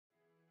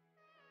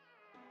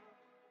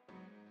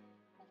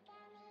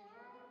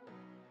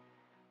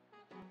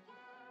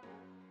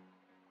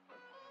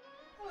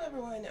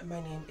everyone, my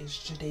name is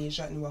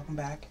Jadeja and welcome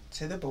back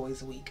to the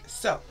Boyz Week.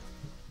 So,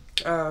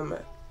 I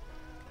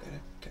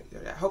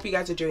hope you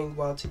guys are doing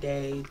well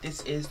today.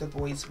 This is the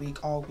Boyz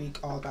Week, all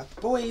about the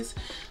boys.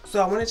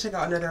 So I want to check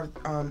out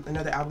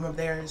another album of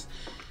theirs.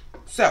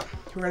 So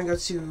we're gonna go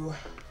to,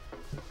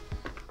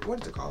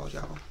 what is it called,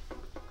 y'all?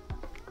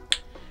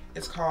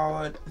 It's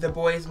called the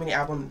Boyz mini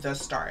album, The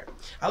Start.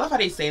 I love how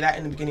they say that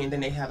in the beginning and then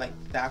they have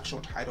like the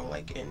actual title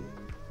like in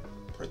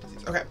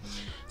parentheses. Okay,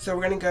 so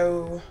we're gonna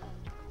go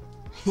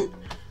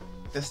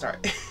The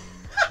Start.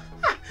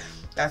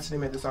 That's the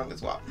name of the song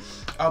as well.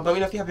 Let me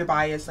know if you have your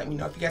bias. Let me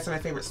know if you guys have my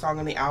favorite song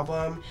on the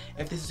album.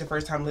 If this is your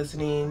first time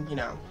listening, you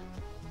know,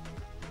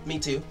 me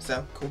too,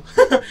 so cool.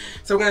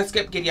 So we're gonna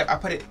skip Giddy Up. I'll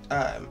put it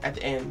at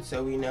the end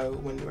so we know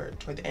when we're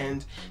toward the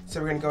end. So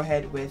we're gonna go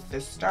ahead with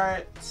The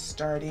Start,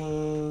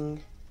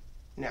 starting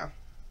now.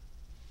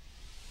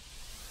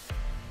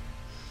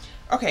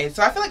 Okay,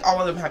 so I feel like all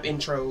of them have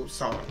intro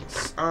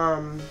songs.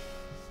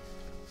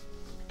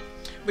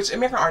 Which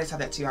American artists have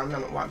that too. I don't know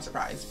why I'm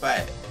surprised,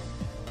 but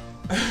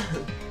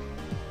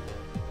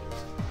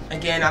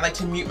again, I like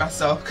to mute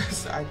myself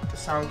because I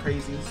sound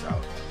crazy.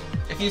 So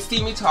if you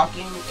see me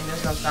talking and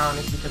there's no sound,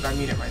 it's because I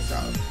muted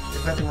myself.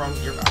 There's nothing wrong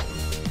with your volume.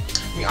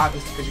 I mean,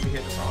 obviously, because you can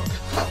hear the song.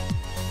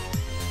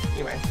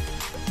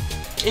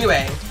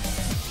 Anyway,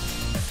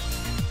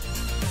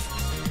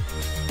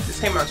 this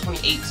came out in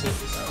 2018,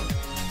 so.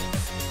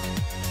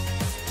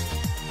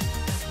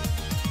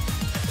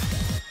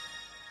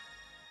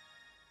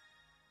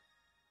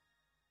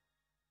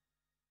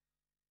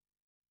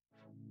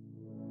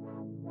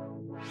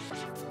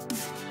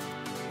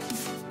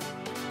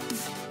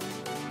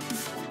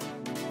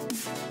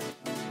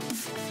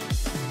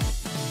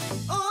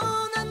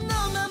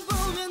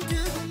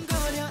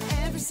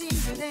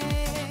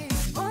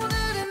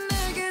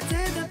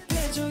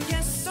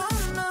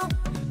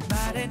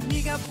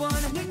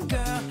 원하는 걸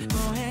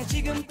뭐해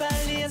지금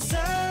빨리 해서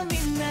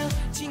믿나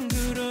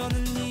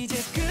친구로는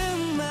이제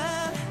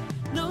그만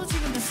너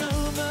지금 that's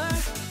over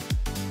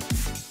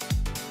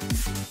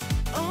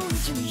Only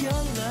to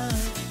your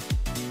love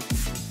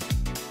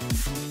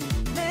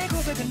내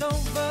고백은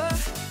over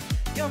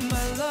You're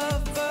my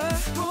lover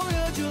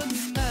보여줘 네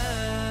맘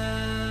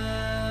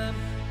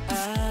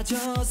I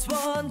just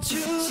want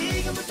you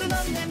지금부터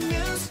넌 내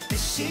muse 내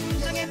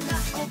심장에 나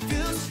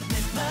abuse 내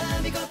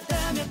맘이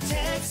걷다면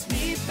text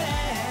me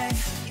back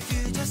If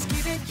you just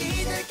give it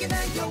기다릴게 나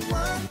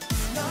영원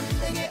넌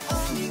내게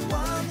only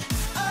one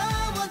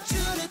I want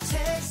you to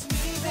text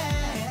me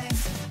back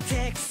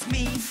Text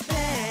me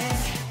back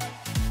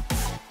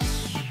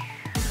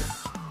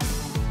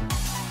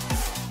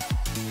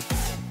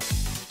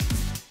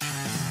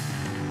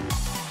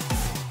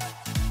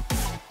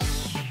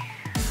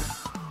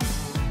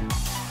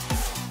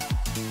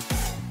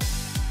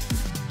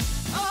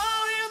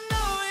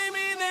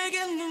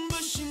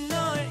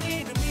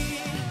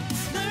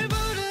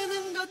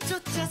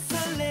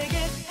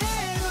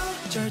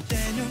절대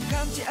눈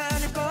감지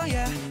않을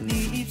거야 네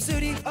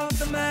입술이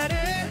어떤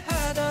말을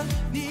하던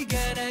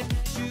네가 날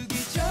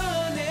주기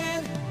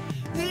전엔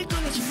늘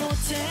꺼내지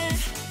못해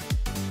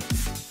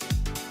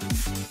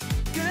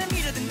그래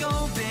미라든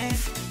고백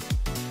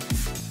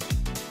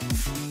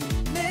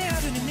내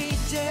하루는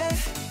이제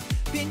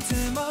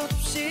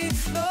빈틈없이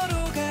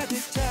너로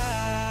가득 차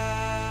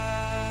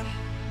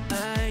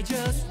I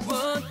just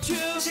want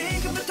you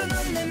지금부터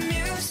넌 내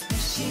muse 내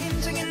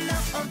심장에 나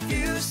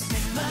abuse 내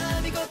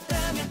맘이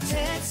걷다면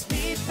text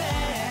me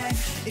back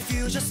If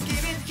you just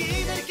give it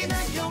기다릴게 나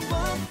영원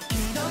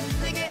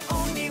넌 내게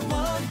only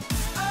one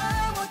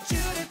I want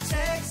you to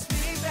text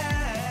me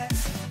back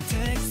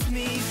Text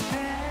me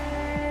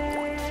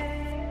back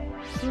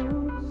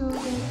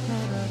숨속에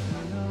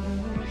살아가는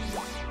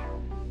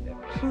내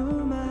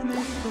품 안에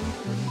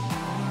쏟은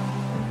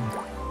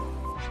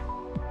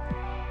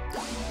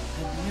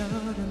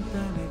한여름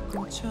밤의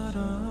꿈처럼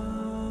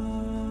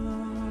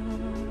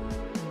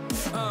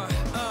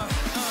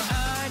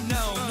I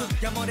know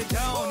누가 뭐래도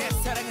내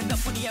사랑은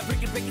너뿐이야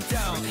break it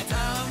down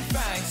I'm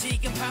fine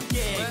지금 함께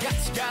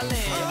같이 갈래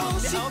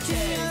쉽지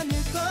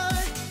않을걸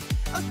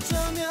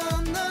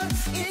어쩌면 널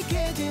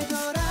잃게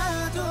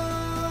되더라도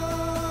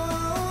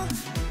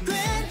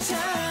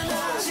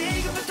괜찮아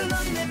지금부터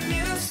넌 내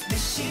muse 내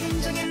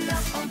심장에 나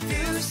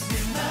abuse 내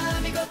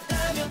맘이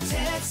걷다면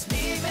text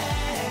me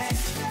back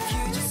If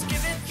you just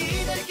give it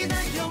기다릴게 나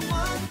영원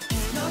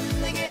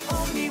넌 내게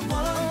only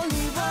one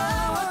I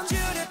want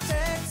you to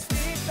text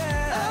me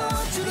back I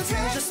want you to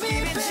text me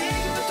back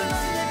지금부터 넌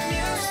내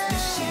muse 내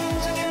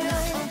심장에 나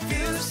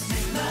abuse 내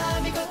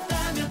맘이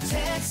걷다면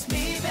text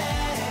me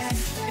back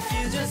If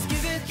you just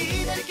give it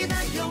기다릴게 나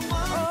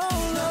영원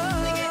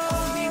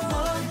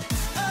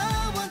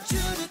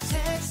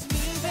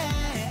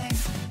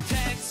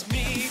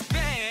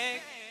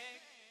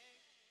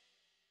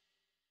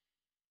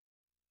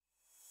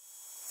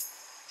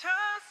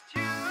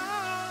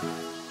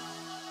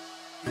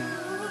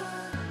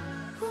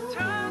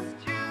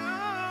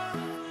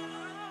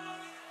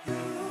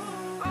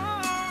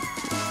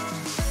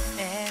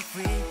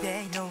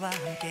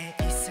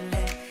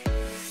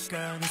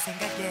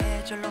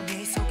저절로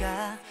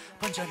미소가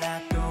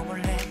번져나도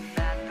몰래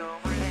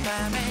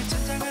밤에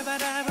천장을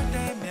바라볼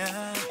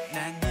때면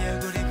난 네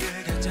얼굴이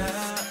그려져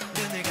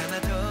눈을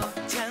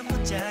감아도 잠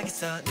못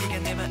자겠어 네가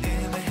내 마음을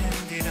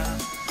흔들어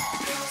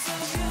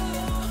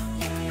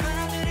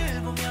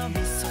하늘을 보며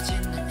미소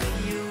짓는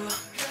이유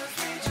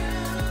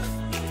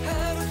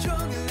하루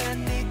종일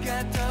난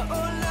네가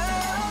떠올라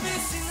Love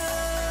is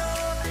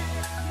enough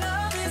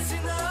Love is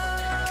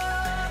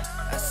enough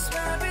I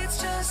swear it's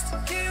just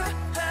you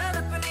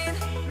하나뿐인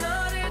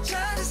너를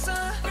찾았어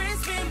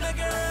Please be my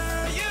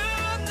girl You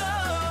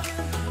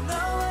know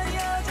너와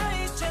이어져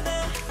있잖아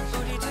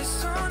우리 두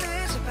손을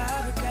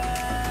잡아볼까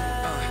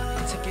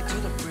Take it to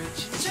the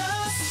bridge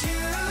Just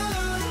you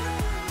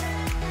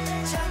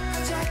자꾸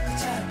자꾸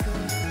자꾸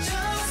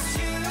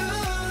Just you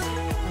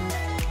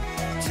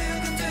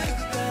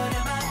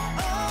두근두근거려만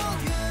All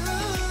you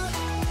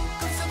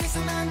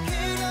꿈속에서만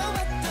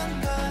그려왔던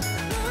걸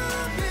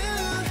Love you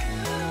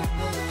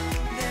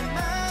내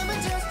맘은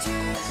just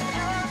you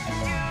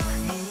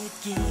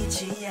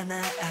믿기지 않아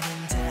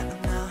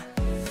아름다운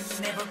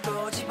너내 볼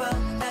꼬집어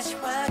다시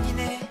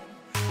확인해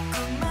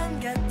꿈만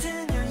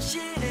같은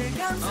현실을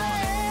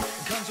감사해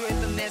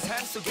건조했던 내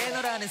삶 속에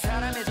너라는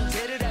사람의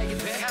존재를 알게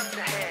돼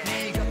감사해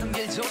매일 걷던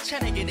길조차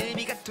내겐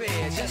의미가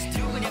돼 Just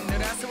you 그냥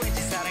너라서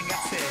왠지 사랑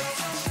같아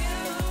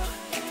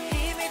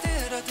힘이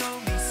들어도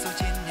미소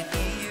짓는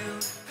이유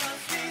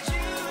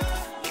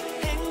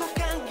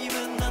행복한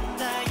기분 넌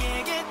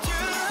나에게 줘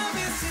Love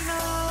is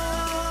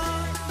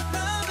enough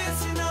Love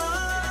is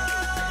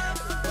enough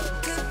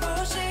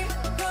듣고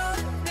싶어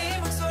네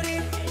목소리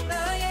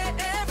나의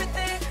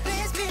everything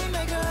Please be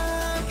my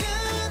girl You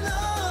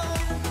know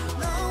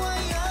너와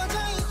이어져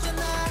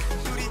있잖아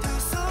우리 두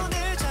손을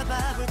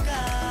잡아볼까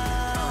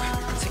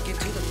Take it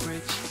to the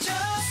bridge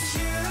Just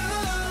you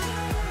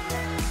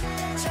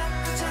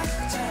자꾸 자꾸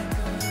자꾸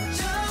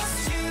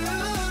Just you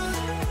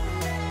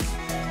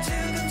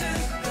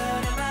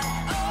두근두근거려만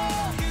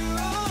Oh you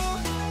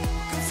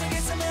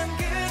꿈속에서만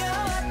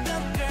그려왔던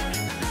girl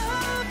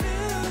Love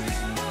you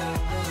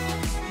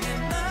내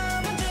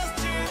맘은 just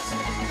you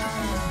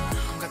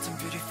같은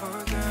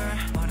beautiful girl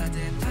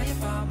뭐라든 다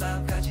예뻐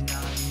마음까지 넌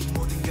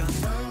모든 건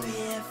널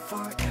위해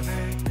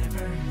forever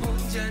never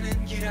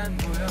혼자는 길 안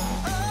보여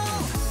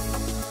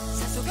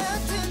산소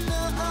같은 너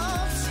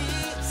없이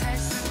살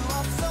수도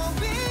없어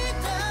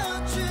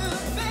without you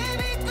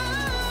baby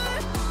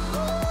girl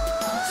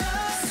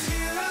Just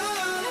you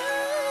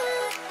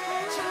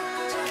자꾸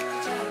자꾸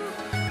자꾸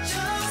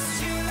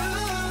Just you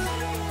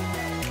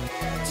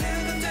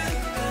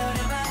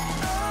두근두근거려만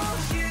Oh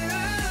you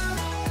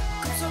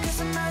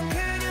꿈속에서만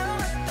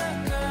그려왔던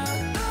girl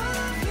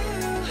Love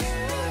you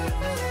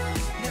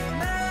내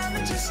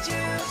맘은 just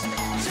you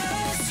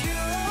Just you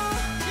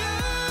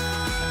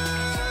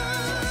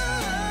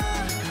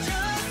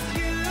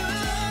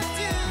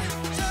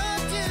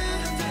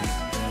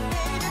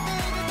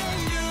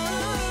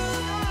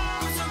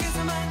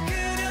꿈속에서만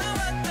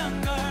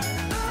그려왔던 걸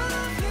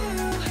Love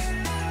you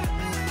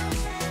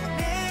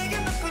내게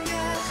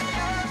너뿐이야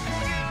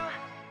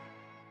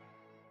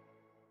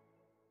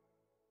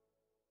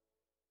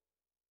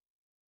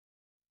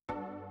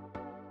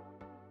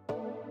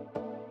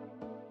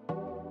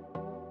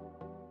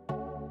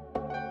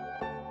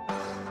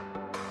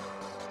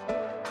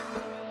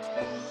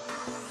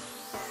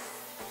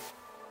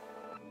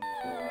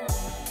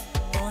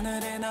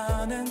오늘의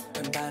너는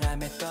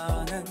은바람에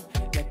떠는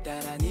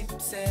맵달한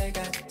잎새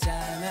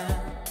같잖아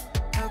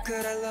How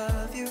could I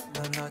love you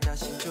넌 너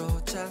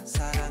자신조차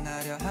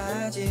사랑하려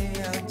하지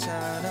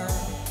않잖아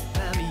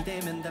밤이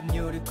되면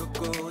담요를 꼭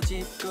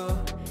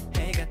꼬집고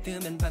해가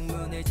뜨면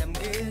방문을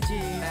잠그지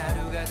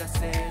하루가 다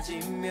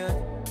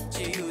세지면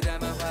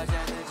지우다만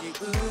화장을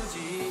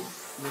지우지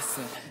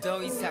Listen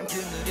더 이상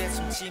그늘에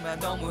숨지마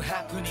너무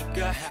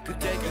아프니까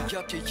그때 그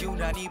곁에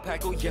유난히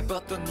밝고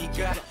예뻤던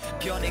네가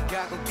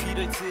변해가고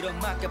귀를 들어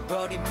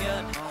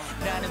막아버리면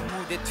나는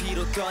무대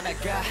뒤로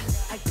떠나가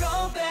I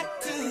go back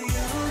to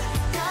you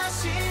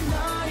다시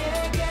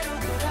너에게로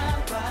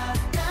돌아와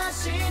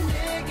다시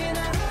내게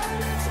날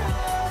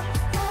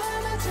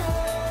안아줘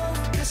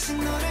다시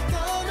너를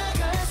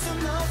떠나갈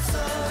순 없어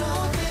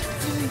Go back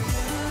to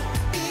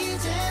you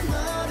이제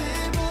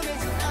너를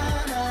보내진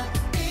않아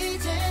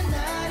이제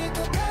나를 꼭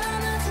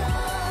안아줘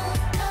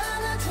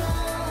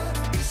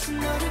다시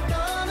너를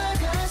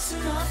떠나갈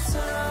순 없어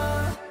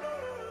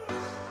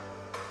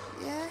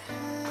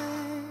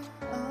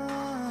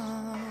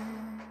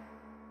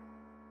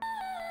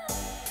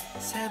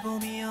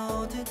새봄이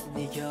오듯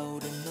네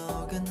겨울은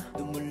녹은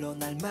눈물로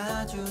날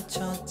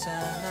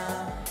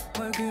마주쳤잖아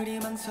얼굴이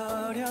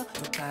망설여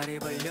두 팔이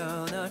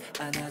벌려 널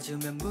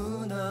안아주면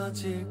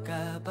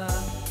무너질까봐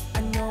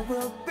I know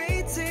we'll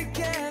be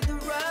together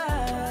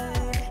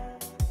right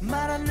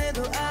말 안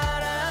해도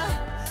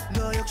알아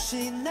너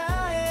역시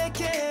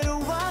나에게로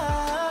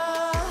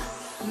와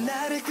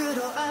나를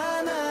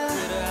끌어안아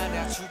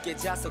끌어안아줄게 무게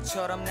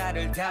자석처럼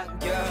나를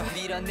당겨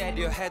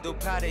밀어내려 해도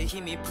발에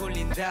힘이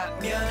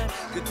풀린다면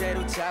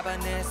그대로 잡아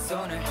내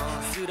손을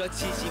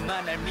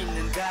쓰러지지만 날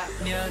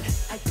믿는다면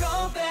I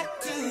go back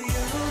to you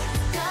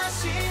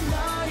다시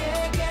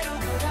너에게로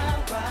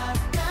돌아와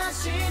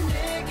다시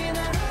내게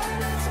날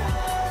안아줘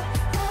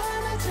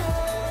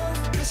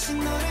안아줘 다시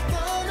너를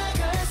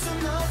떠나갈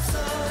순 없어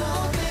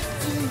Go back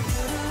to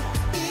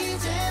you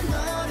이제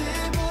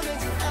너를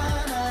보내지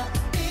않아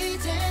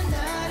이제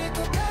나를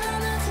꼭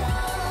안아줘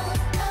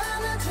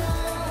안아줘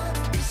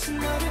다시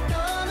너를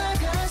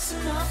떠나갈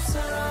순 없어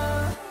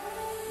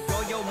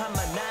고요한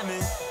만남은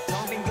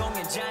텅빈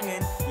공연장은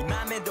이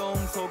맘의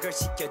동속을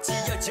시켰지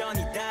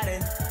여전히 다른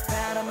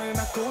바람을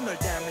맞고 널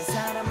닮은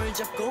사람을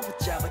잡고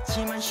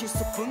붙잡았지만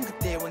실속은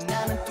그때와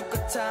나는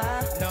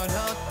똑같아 넌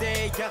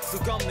어때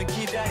약속 없는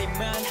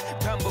기다림만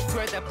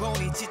반복되다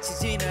보니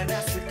지치진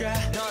않았을까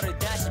너를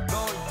다시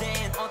볼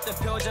땐 어떤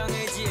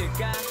표정을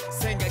지을까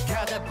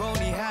생각하다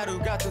보니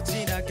하루가 또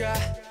지나가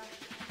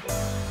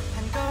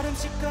한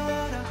걸음씩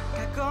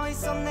걸어가고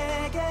있어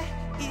내게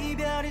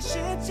이별이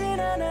쉽진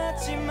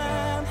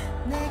않았지만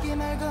내게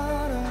말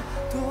걸어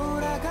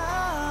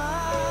돌아가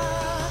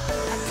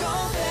I go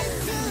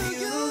back to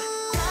you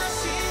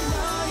다시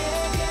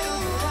너에게로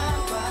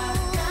돌아와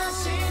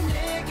다시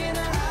내게 날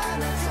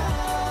안아줘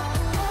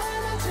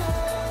안아줘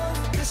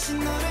다시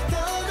너를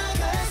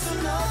떠나갈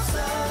순 없어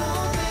Go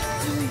back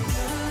to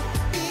you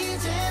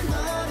이제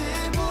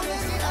너를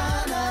보내지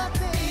않아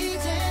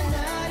이제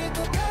나를 꼭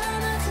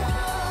안아줘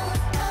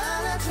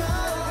안아줘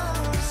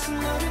다시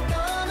너를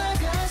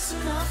떠나갈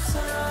순 없어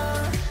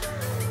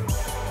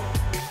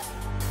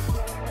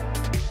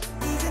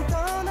이젠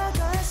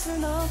떠나갈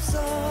순 없어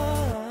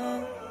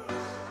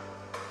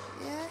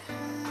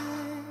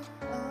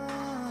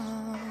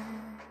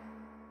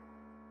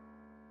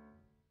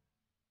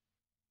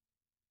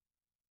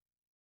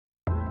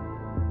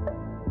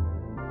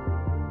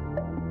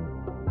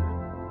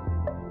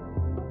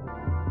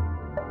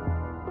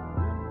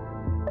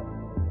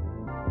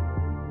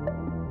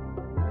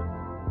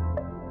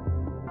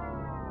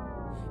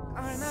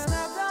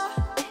얼마나 더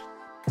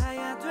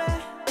가야 돼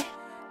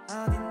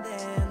어딘데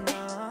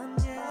넌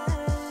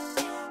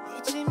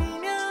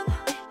이쯤이면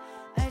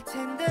알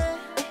텐데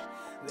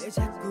왜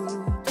자꾸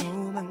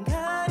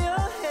도망가려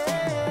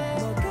해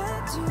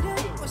뭐가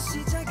두려워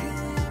시작을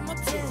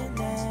못해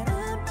날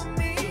한번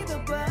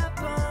믿어봐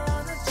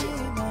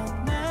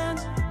뻔하지만 난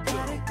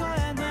다를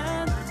거야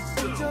난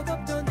본 적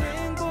없던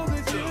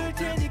행복을 줄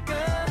테니까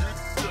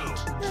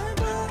날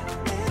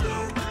보내고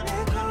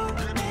내고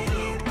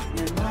내일 내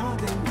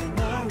모든 게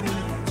널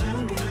위해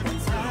준비된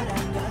사랑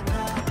같아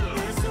내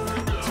손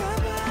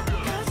잡아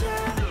가자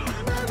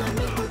나만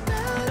믿고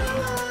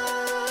따라와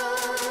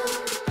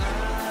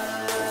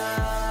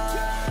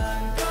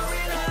I'm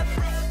going up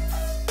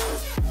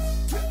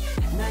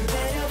날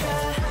데려가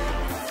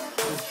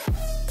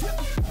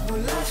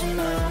놀라지 마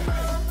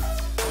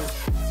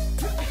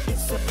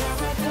It's a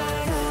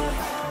paradise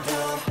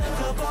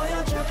더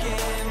보여줄 게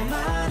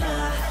많아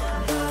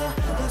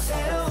더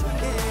새로운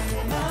게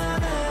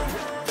많아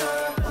더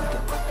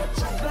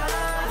잡아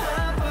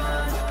한번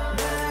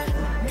날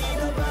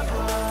믿어봐봐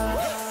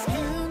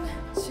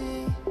눈치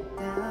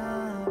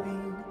따윈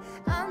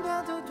안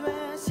봐도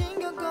돼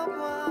신경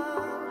꺼봐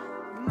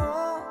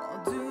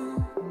모두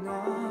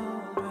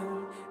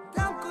너를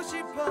닮고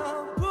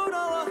싶어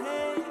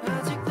부러워해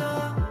아직도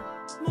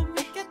못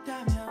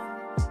믿겠다면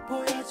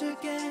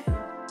보여줄게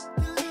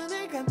두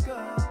눈을 감고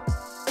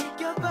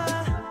느껴봐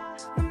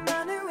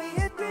너만을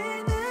위해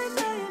뛰는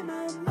나의 맘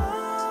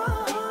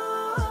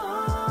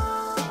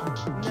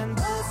난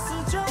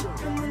버스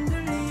조금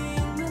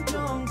흔들린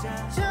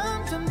눈동자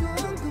점점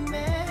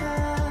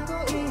궁금해하고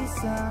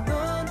있어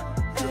넌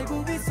알고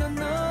있어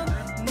넌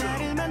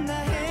나를 만나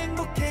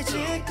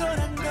행복해질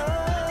거란 걸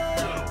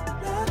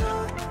나도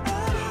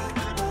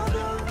알아 너도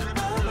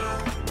알아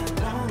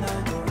난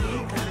원하고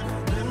있던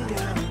건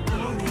우연일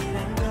뿐이란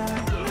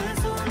걸내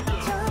손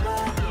잡아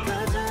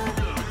가자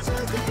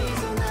절대 이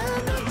손 안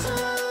놓쳐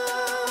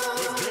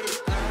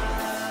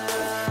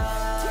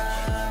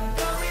I'm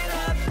going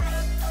up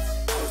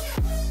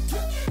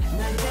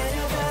날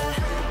데려가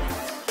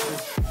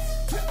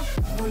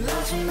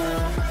놀라지 마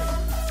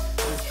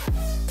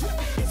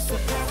It's a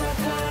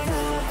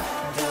paradise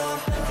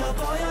더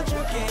보여줄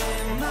게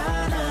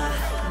많아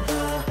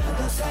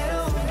더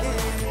새로운 게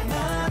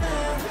많아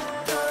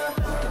더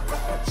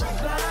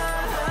잡아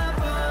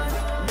한번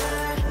날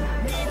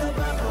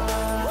믿어봐봐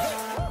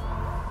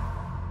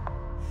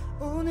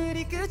오늘이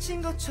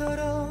끝인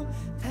것처럼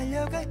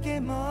달려갈게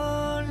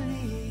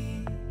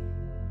멀리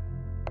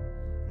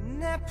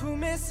내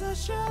품에서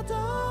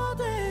쉬어도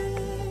돼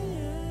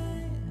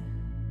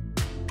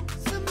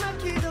숨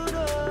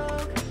막히도록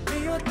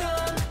미웠던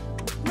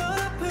널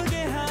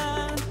아프게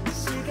한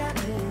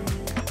시간을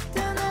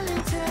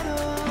떠날린 채로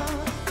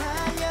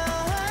달려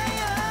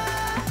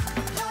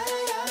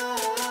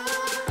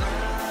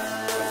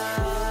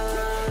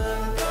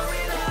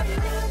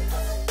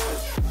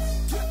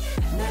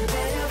날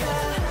데려가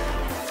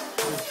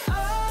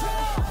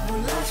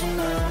놀라지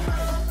마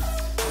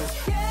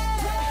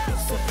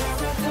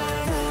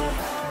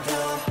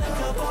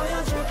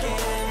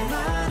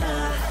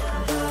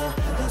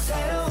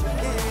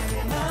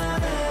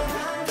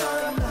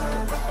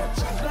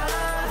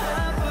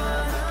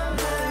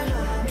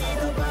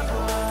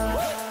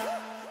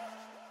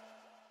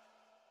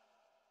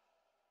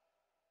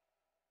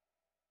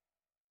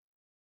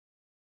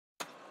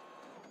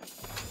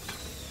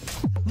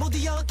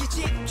모두 여기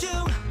집중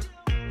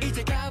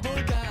이제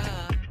가볼까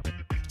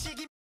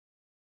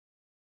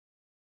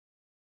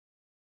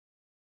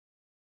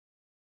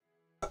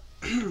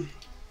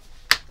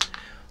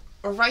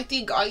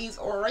Alrighty guys,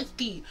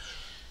 alrighty.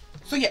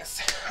 So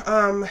yes,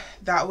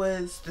 that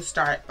was the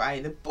start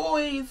by the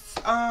Boyz.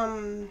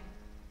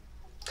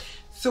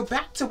 So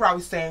back to what I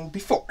was saying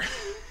before.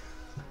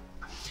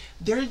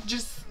 They're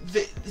just,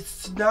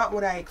 it's not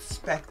what I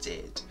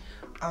expected.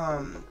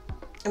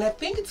 And I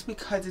think it's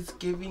because it's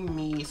giving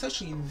me,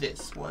 especially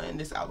this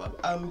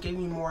album,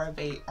 giving me more of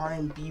a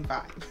R&B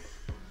vibe.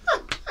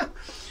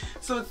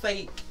 So it's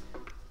like,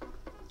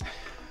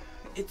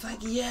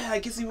 yeah,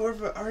 it gives me more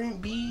of an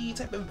R&B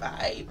type of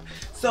vibe.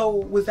 So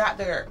was that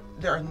their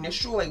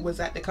initial, like, was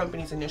that the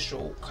company's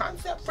initial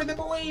concept for the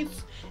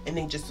Boyz? And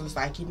they just was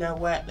like, you know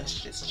what,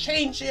 let's just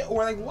change it?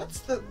 Or like,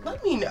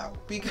 let me know,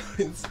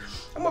 because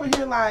I'm over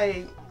here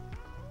like,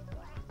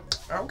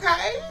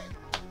 okay,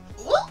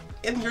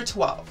 and you're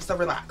 12, so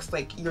relax,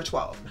 like, you're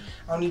 12.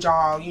 I don't need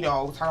y'all, you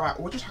know, talking about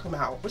what you're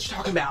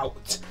talking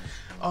about.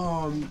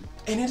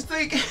 And it's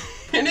like,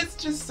 and it's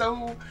just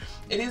so,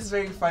 it is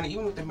very funny,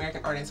 even with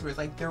American artists where it's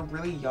like they're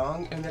really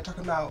young and they're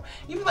talking about,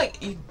 even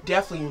like, you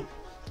definitely,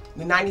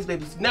 the 90s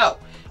babies, no,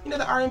 you know,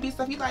 the R&B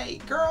stuff, you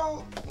like,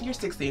 girl, you're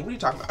 16, what are you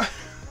talking about?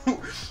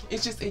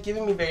 It's just, it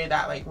giving me very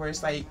that, like, where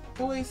it's like,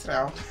 boys,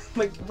 now,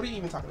 like, what are you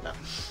even talking about?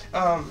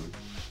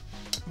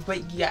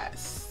 But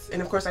yes,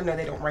 and of course I know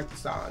they don't write the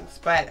songs,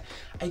 but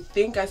I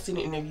think I seen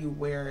an interview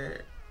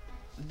where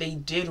they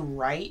did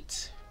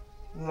write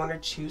 1 or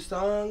 2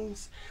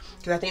 songs,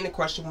 because I think the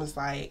question was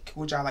like,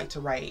 would y'all like to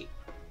write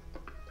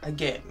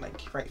again,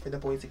 like write for the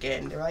Boyz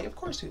again? They were like, of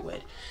course we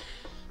would.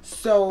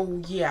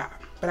 So yeah,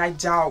 but I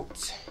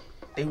doubt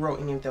they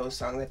wrote any of those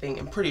songs.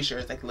 I'm pretty sure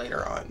it's like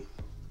later on.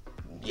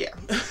 Yeah.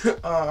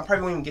 I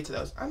probably won't even get to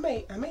those. I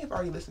may have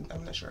already listened,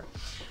 I'm not sure,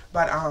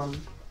 but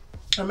I'm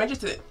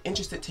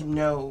interested to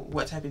know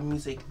what type of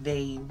music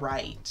they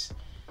write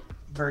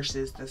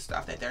versus the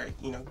stuff that they're,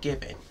 you know,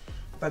 given.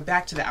 But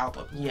back to the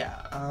album,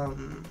 yeah,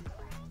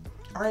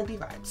 R&B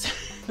vibes.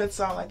 That's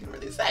all I can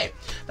really say.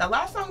 That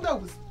last song though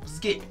was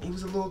getting, it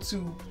was a little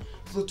too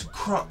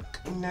crunk,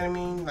 you know what I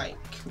mean? Like,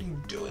 what are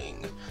you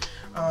doing?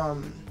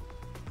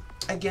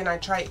 Again,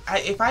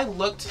 if I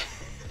looked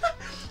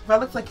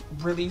like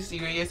really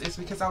serious, it's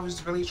because I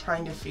was really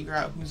trying to figure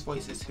out whose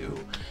voice is who.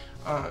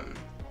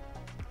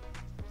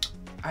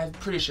 I'm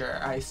pretty sure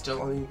I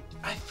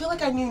feel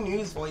like I knew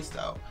Nu's voice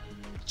though.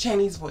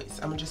 Channy's voice.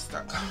 I'm gonna just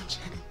start calling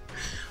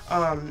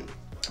Channy.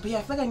 But yeah,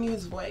 I feel like I knew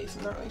his voice.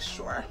 I'm not really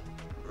sure.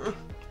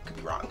 Could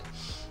be wrong.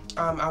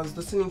 I was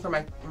listening for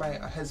my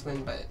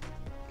husband, but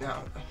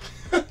no,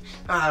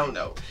 I don't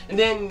know. And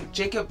then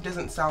Jacob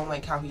doesn't sound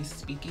like how he's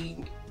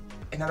speaking,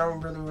 and I don't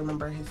really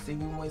remember his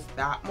singing voice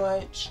that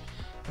much.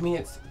 I mean,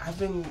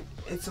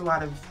 it's a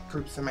lot of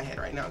groups in my head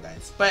right now,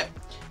 guys. But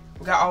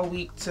we got all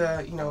week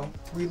to, you know,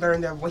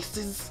 relearn their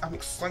voices. I'm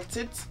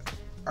excited.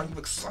 Are you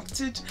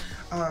excited?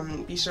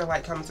 Be sure to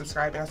like, comment,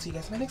 subscribe, and I'll see you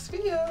guys in my next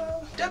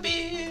video.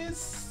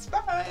 Dubbies!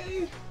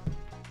 Bye!